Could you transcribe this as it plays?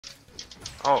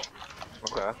Oh,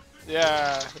 okay.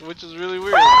 Yeah, which is really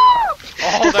weird.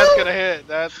 Oh, that's gonna hit.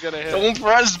 That's gonna hit. Don't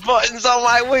press buttons on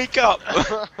my wake up.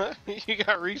 You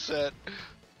got reset.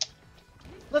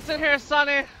 Listen here,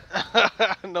 Sonny.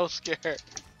 No scare.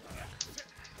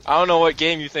 I don't know what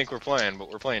game you think we're playing, but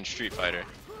we're playing Street Fighter.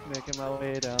 Making my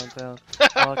way downtown.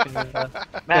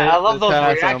 Man, I love those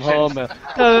I'm reactions. home.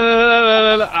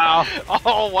 Ow.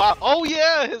 Oh wow. Oh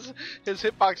yeah, his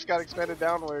hitbox got expanded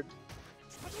downward.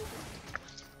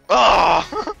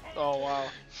 Oh! Oh wow.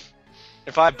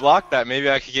 If I block that, maybe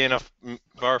I could gain a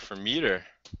bar for meter.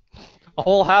 A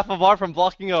whole half a bar from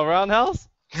blocking a roundhouse?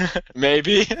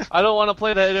 Maybe. I don't want to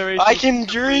play that iteration. I can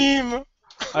dream.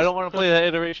 I don't want to play that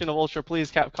iteration of Ultra, please,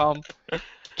 Capcom.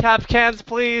 Capcans,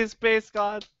 please, Space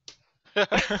God.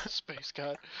 Space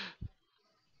God.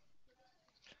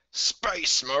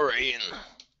 Space Marine.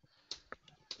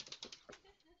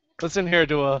 Listen here,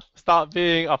 Dua. Stop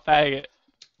being a faggot.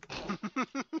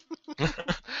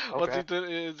 What's he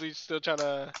doing? Is he still trying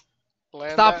to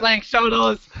land Stop that? playing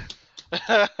Shotos!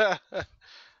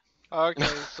 Okay,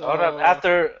 so... Hold up,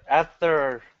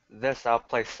 after this, I'll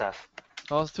play Seth.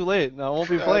 Oh, it's too late. No, I won't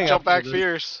be playing Jump back after this.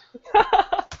 fierce.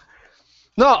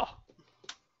 No!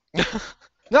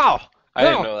 No! I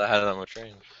didn't know that had that much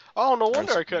range. Oh, no wonder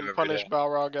I something couldn't every punish day.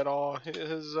 Balrog at all.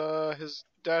 His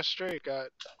dash straight got...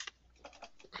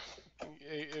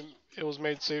 It was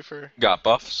made safer. Got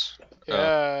buffs.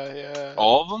 Yeah.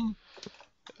 All of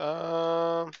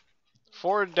them?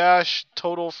 4 dash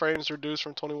total frames reduced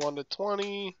from 21 to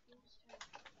 20.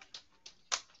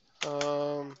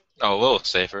 Oh, a little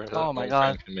safer. Oh my One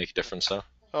God. frame can make a difference though.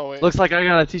 Oh wait, Looks like I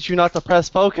gotta teach you not to press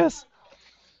focus.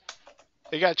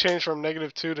 it got changed from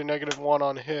 -2 to -1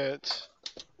 on hit,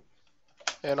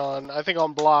 and I think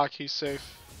on block he's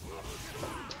safe.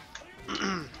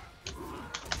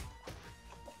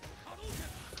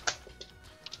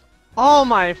 Oh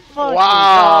my fucking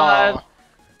Wow. God!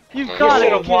 You You got it,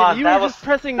 should've won. kid. You That were was- just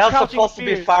pressing That was crouching supposed to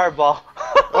be fierce. Fireball.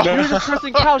 You were just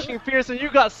pressing crouching fierce and you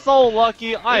got so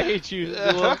lucky. I hate you,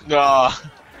 Dua. Nah.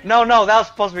 No, that was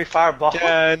supposed to be Fireball.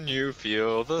 Can you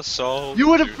feel the soul? You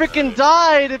would have freaking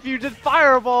died if you did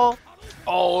Fireball.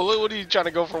 Oh, look what are you trying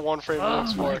to go for 1 frame Oh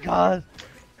once my for? God.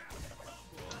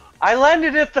 I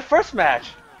landed it the first match.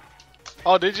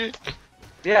 Oh, did you?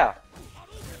 Yeah.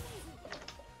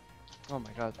 Oh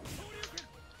my God.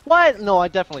 What? No, I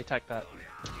definitely tech that.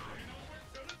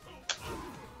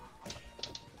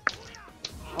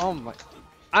 Oh my.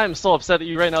 I am so upset at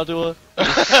you right now, Dua.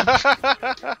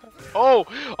 Oh,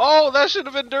 that should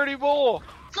have been Dirty Bull.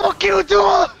 Fuck you,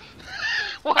 Dua.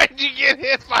 Why'd you get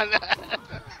hit by that?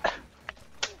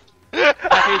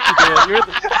 I hate you, Dua.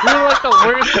 You're like the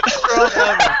worst scrub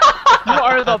ever. You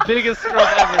are the biggest scrub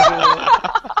ever, Dua.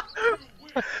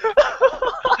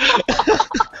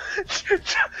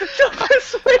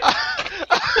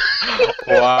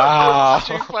 Wow.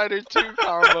 Street Fighter 2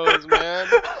 combos, man.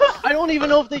 I don't even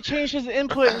know if they changed his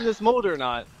input in this mode or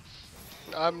not.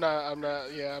 I'm not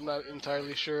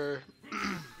entirely sure.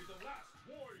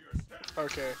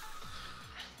 Okay.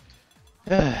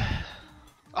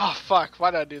 Oh fuck,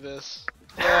 why did I do this?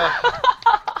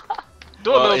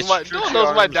 Doing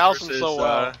knows my Dowson so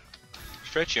well.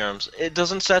 Stretchy arms. It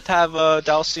doesn't Seth have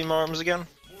Dalsim arms again?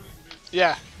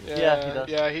 Yeah, he does.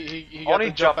 Yeah, he got Only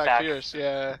the jump jump back back. fierce,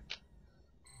 yeah.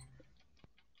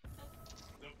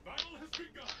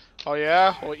 Oh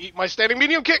yeah? Well, eat my standing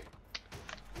medium kick!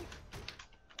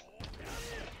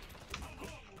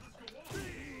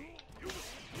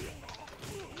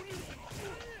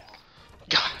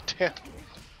 God damn.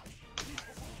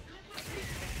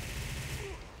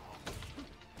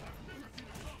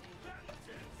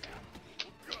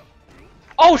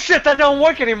 Oh shit, that don't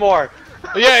work anymore.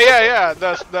 Yeah.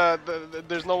 That's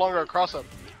there's no longer a cross up.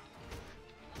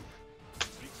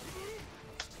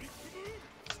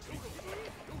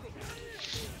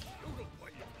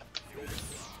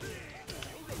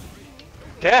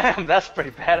 Damn, that's pretty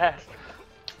badass.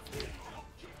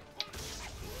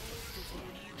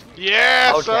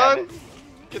 Yeah, Oh, son! damn it.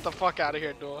 Get the fuck out of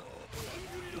here, Dua.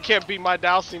 You can't beat my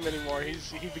Dalsim anymore.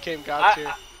 He became god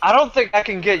tier. I don't think I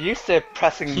can get used to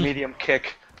pressing medium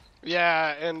kick.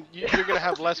 Yeah, and you're gonna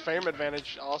have less frame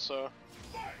advantage also.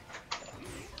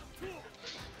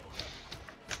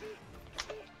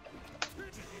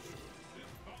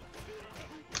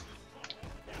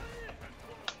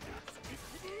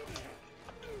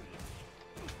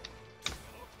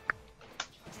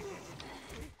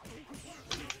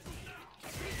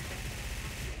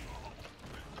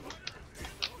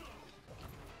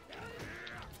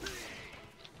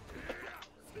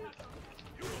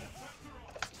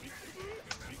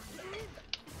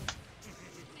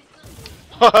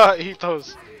 Eat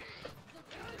those.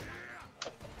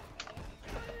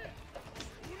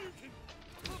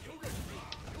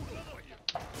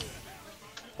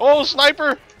 Oh,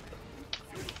 sniper!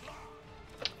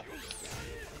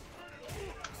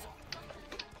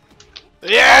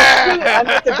 Yeah! I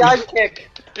missed the dive kick.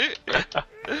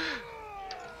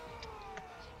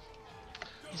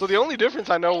 So the only difference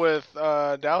I know with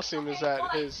Dalsim is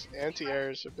that his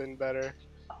anti-airs have been better.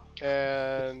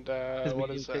 And His what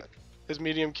medium is that? kick. His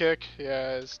medium kick,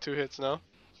 yeah, is 2 hits now.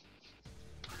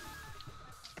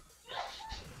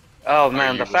 Oh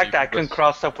man, the usually fact that I couldn't with-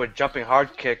 cross up with jumping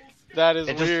hard kick, That is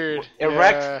it just weird. it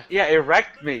wrecked. Yeah, it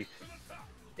wrecked me.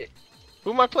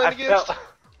 Who am I playing I against? felt.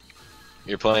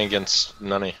 You're playing against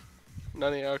Nunny.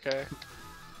 Nunny, okay.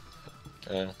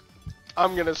 Yeah.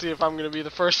 I'm gonna see if I'm gonna be the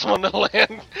first one to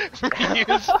land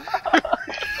reuse.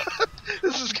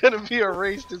 This is gonna be a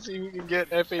race to see who can get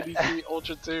FADC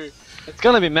Ultra 2. It's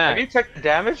gonna be Have Mac. you checked the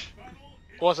damage?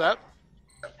 What's that?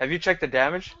 Have you checked the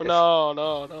damage?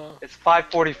 No. It's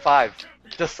 545.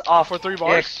 Just off For 3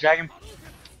 bars? EX Dragon.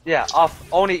 Yeah, off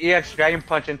only EX Dragon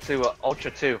Punch into Ultra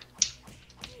 2.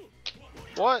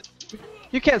 What?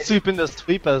 You can't sweep into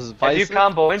sweep as If Bison. you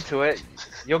combo into it,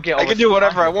 you'll get. I over can do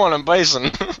whatever I 200. want. I'm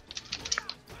Bison.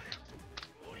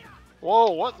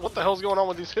 Whoa, what the hell's going on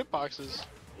with these hitboxes?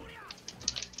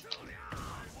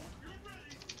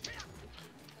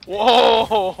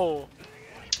 Whoa!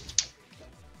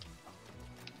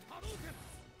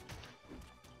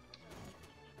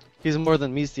 He's more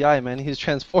than meets the eye, man. He's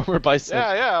Transformer Bison.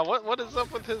 Yeah, what is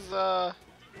up with his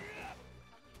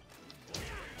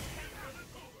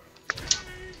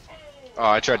Oh,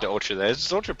 I tried to ultra that. Is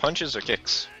it ultra punches or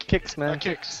kicks? Kicks, man.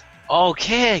 kicks? Oh,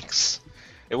 kicks!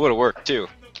 It would have worked too.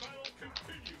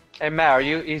 Hey Matt, are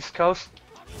you East Coast?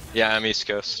 Yeah, I'm East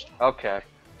Coast. Okay,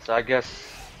 so I guess.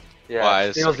 Yeah. Why?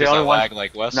 Is Steel's the because I only one. lag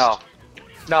like West? No,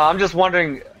 I'm just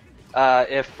wondering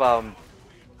if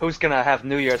who's gonna have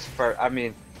New Year's for. I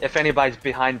mean, if anybody's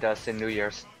behind us in New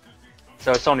Year's.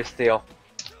 So it's only Steel.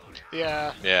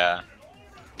 Yeah. Yeah.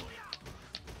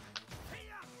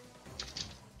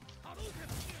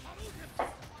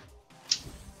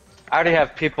 I already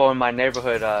have people in my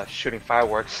neighborhood shooting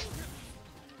fireworks.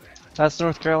 That's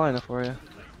North Carolina for you.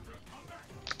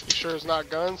 You sure it's not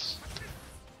guns?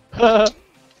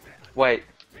 Wait,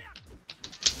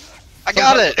 I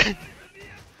got it!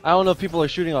 I don't know if people are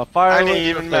shooting off I fireworks. ain't or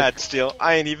even if they're- mad, Steel.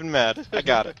 I ain't even mad. I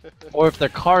got it. Or if their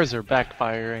cars are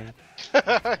backfiring.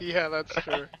 Yeah, that's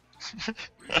true.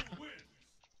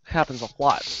 Happens a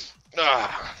lot.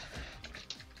 Ah.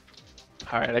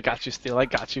 Alright, I got you, Steel. I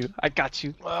got you. I got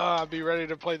you. Be ready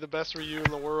to play the best Ryu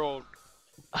in the world.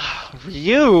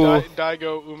 Ryu!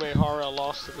 Daigo Umehara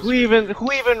lost to this. Who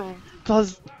even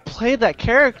does play that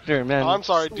character, man? I'm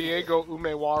sorry, Diego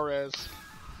Umejuarez.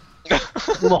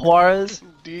 Uma Juarez?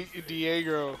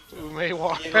 Diego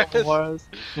Umejuarez. Uma Juarez?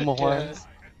 Uma Juarez?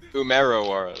 Umero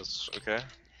Juarez, okay?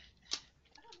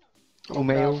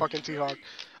 Umeo? Fucking T-Hawk.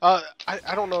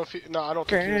 I don't know if he, no, I don't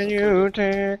think he was Can included.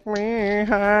 you take me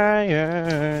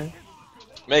higher?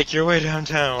 Make your way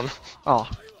downtown. Oh.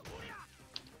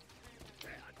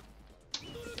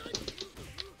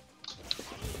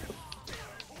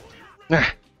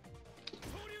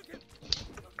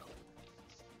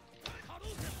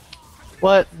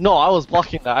 What? No, I was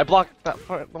blocking that. I blocked that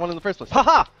one in the first place.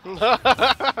 Haha!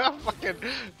 Fucking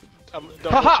double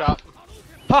Haha! chop.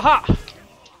 Haha!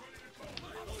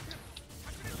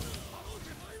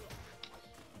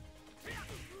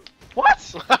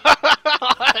 What?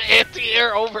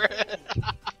 Anti-air overhead.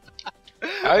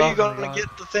 How are Oh you gonna my God.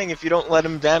 get the thing if you don't let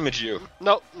him damage you?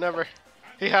 Nope, never.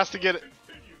 He has to get it.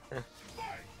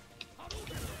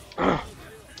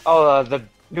 oh, the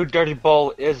new Dirty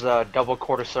Bowl is a double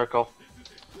quarter circle.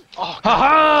 Oh, God.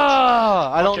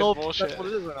 Haha! I don't know if bullshit. that's what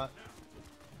it is or not.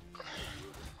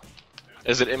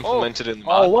 Is it implemented in the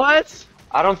Oh, mod? what?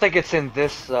 I don't think it's in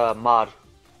this mod.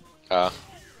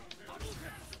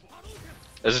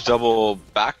 Is it double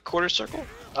back quarter circle?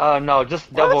 No,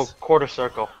 just double What? quarter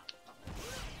circle.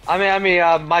 I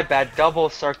mean, my bad, double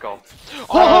circle.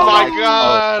 Oh my Oh,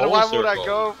 God! full Why would I circle.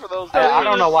 go for those? I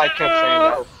don't know why I kept saying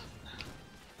that.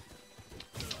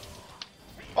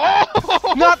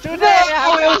 Oh! Not today,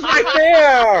 Oh, it was right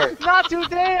there! Not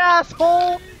today,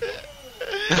 asshole!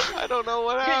 I don't know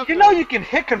what happened. You know you can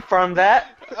hit confirm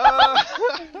that.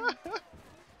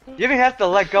 You didn't have to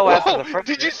let go after the first.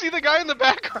 Did you see the guy in the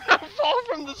background fall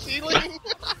from the ceiling?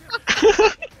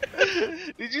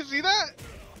 Did you see that?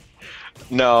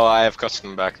 No, I have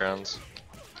custom backgrounds.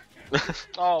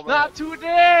 Oh man. Not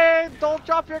today! Don't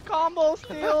drop your combo,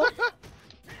 Steel!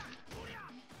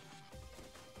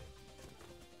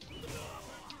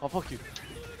 Oh, fuck you.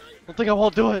 Don't think I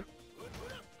won't do it.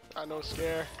 I know,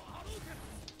 scare.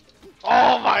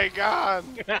 Oh my god!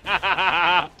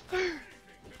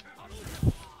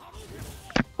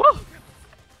 Woo!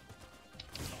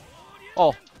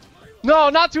 Oh. No,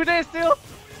 not 2 days, Steel!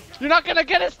 You're not gonna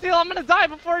get it, Steel! I'm gonna die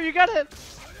before you get it!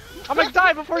 I'm gonna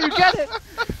die before you get it!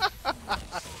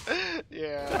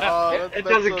 Yeah, oh, It that's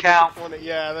doesn't so count. disappointing.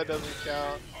 Yeah, that doesn't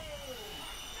count.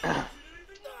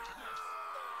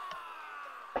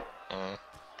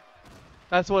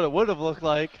 That's what it would have looked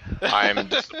like. I am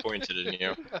disappointed in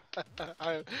you.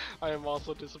 I am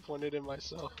also disappointed in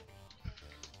myself.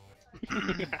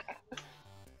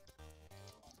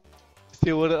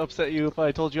 Steel, would it upset you if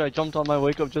I told you I jumped on my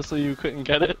wake up just so you couldn't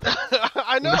get it?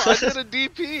 I know, I did a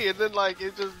DP and then like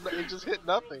it just hit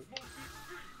nothing.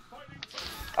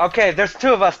 Okay, there's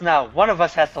 2 of us now. One of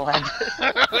us has to land.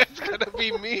 It's gonna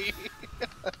be me.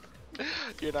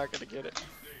 You're not gonna get it.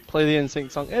 Play the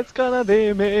NSYNC song. It's gonna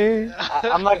be me.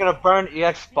 I'm not gonna burn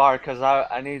EX bar because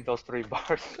I need those 3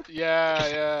 bars. Yeah,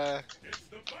 yeah.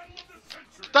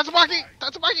 Tatsumaki!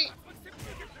 Tatsumaki!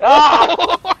 Ah!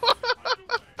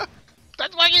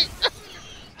 Tatsumaki!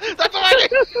 Tatsumaki!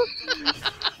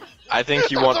 I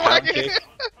think you want pound cake.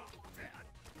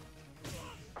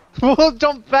 We'll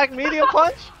jump back medium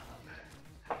punch?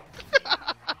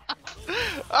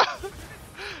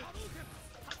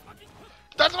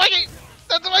 Tatsumaki!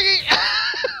 Tatsumaki!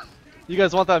 You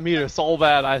guys want that meter so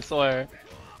bad, I swear.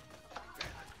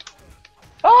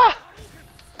 Ah!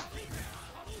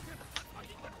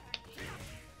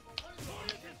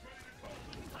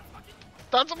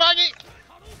 Tatsumaki!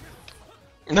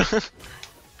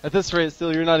 At this rate,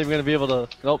 still, you're not even gonna be able to.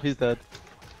 Nope, he's dead.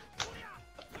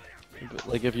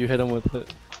 Like if you hit him with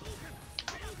it.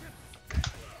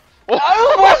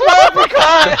 Oh, where's my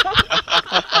uppercut?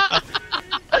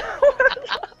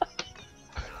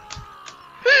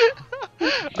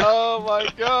 Oh my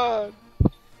god!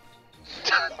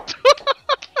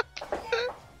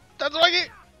 Tatsumaki!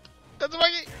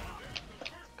 Tatsumaki!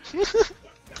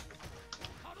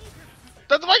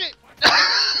 Tatsumaki!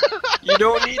 You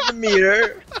don't need the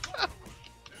meter.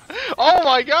 Oh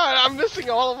my god, I'm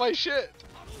missing all of my shit.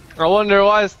 I wonder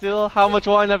why, still. How much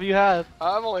wine have you had?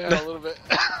 I've only had a little bit.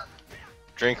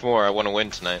 Drink more. I want to win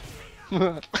tonight.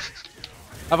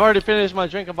 I've already finished my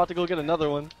drink. I'm about to go get another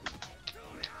one.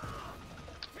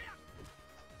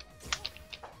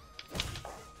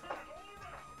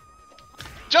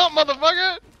 Jump,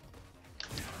 motherfucker!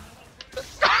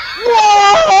 Oh,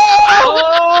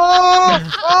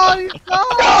 he's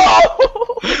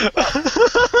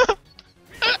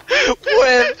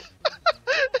Win.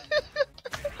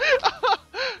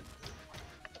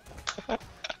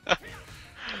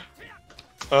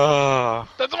 Oh.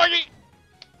 Tatsumaki!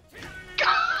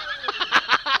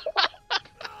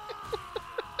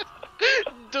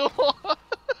 Duel.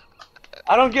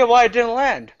 I don't get why it didn't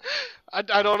land. I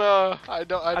don't know. I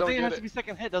don't I think it get has it. to be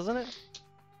second hit, doesn't it?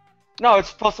 No, it's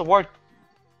supposed to work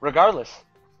regardless.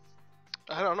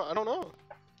 I don't know. I don't know.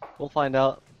 We'll find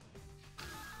out.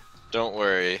 Don't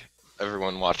worry,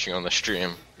 everyone watching on the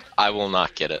stream. I will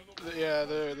not get it. Yeah,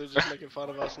 they're just making fun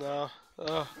of us now.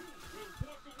 Ugh.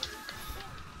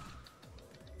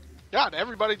 God,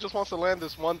 everybody just wants to land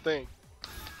this one thing.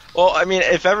 Well, I mean,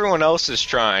 if everyone else is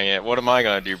trying it, what am I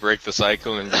gonna do? Break the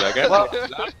cycle and be like, Well,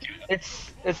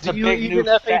 it's the Do you big new even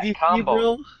fat FADC, combo.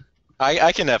 bro?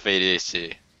 I can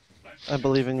FADC. I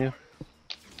believe in you.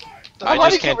 I Why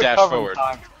just did you can't dash recover in forward.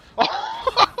 time?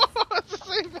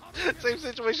 It's the same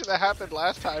situation that happened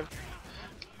last time.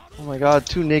 Oh my god,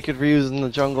 2 naked Ryus in the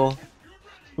jungle.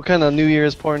 What kind of New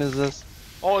Year's porn is this?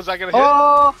 Oh, is that gonna hit?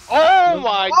 Oh! Oh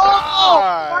my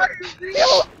god!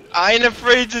 I ain't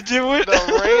afraid to do it.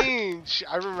 The range!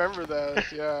 I remember those,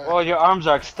 yeah. Well, your arms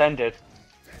are extended.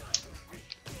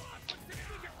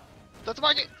 That's a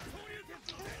market!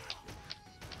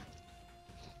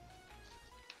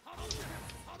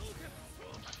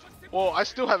 Whoa, I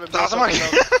still haven't built That's a something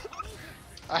market. else.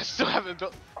 I still haven't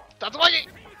built. That's a market!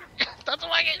 That's a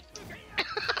market!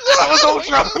 That was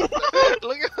ultra.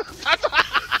 Look at that's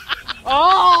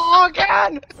Oh,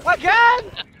 again!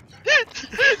 Again!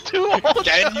 two ultras!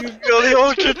 Can you feel the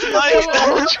ultra Two tonight?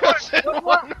 ultras in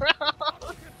one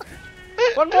round!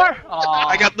 One more! Aw.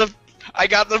 I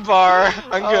got the bar.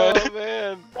 I'm Oh good.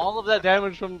 man. All of that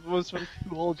damage was from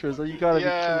 2 ultras. You gotta be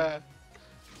Yeah.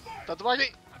 That's a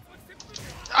market!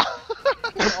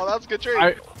 Oh, that's a good trade.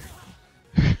 kidding.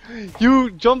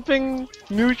 You jumping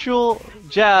neutral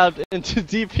jabbed into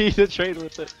DP to trade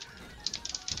with it.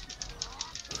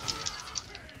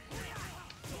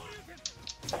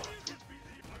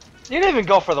 You didn't even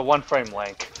go for the 1 frame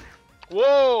link.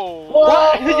 Whoa!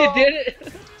 What? You did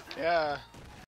it? Yeah.